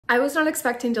I was not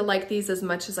expecting to like these as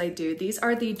much as I do. These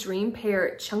are the Dream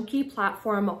Pair Chunky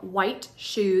Platform white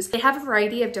shoes. They have a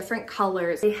variety of different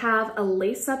colors. They have a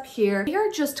lace up here. They are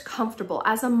just comfortable.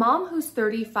 As a mom who's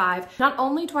 35, not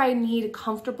only do I need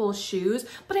comfortable shoes,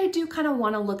 but I do kind of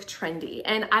want to look trendy.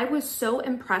 And I was so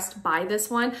impressed by this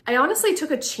one. I honestly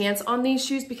took a chance on these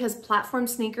shoes because platform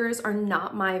sneakers are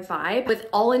not my vibe, with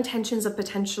all intentions of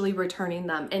potentially returning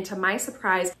them. And to my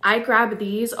surprise, I grabbed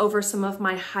these over some of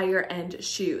my higher end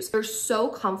shoes. They're so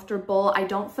comfortable. I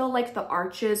don't feel like the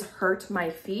arches hurt my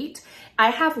feet. I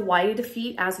have wide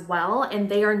feet as well, and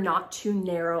they are not too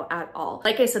narrow at all.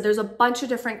 Like I said, there's a bunch of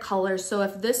different colors. So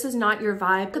if this is not your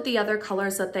vibe, look at the other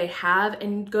colors that they have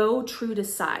and go true to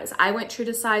size. I went true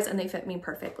to size and they fit me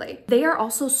perfectly. They are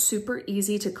also super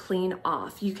easy to clean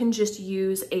off. You can just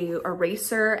use a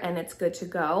eraser and it's good to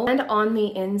go. And on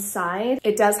the inside,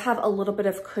 it does have a little bit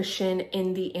of cushion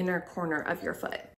in the inner corner of your foot.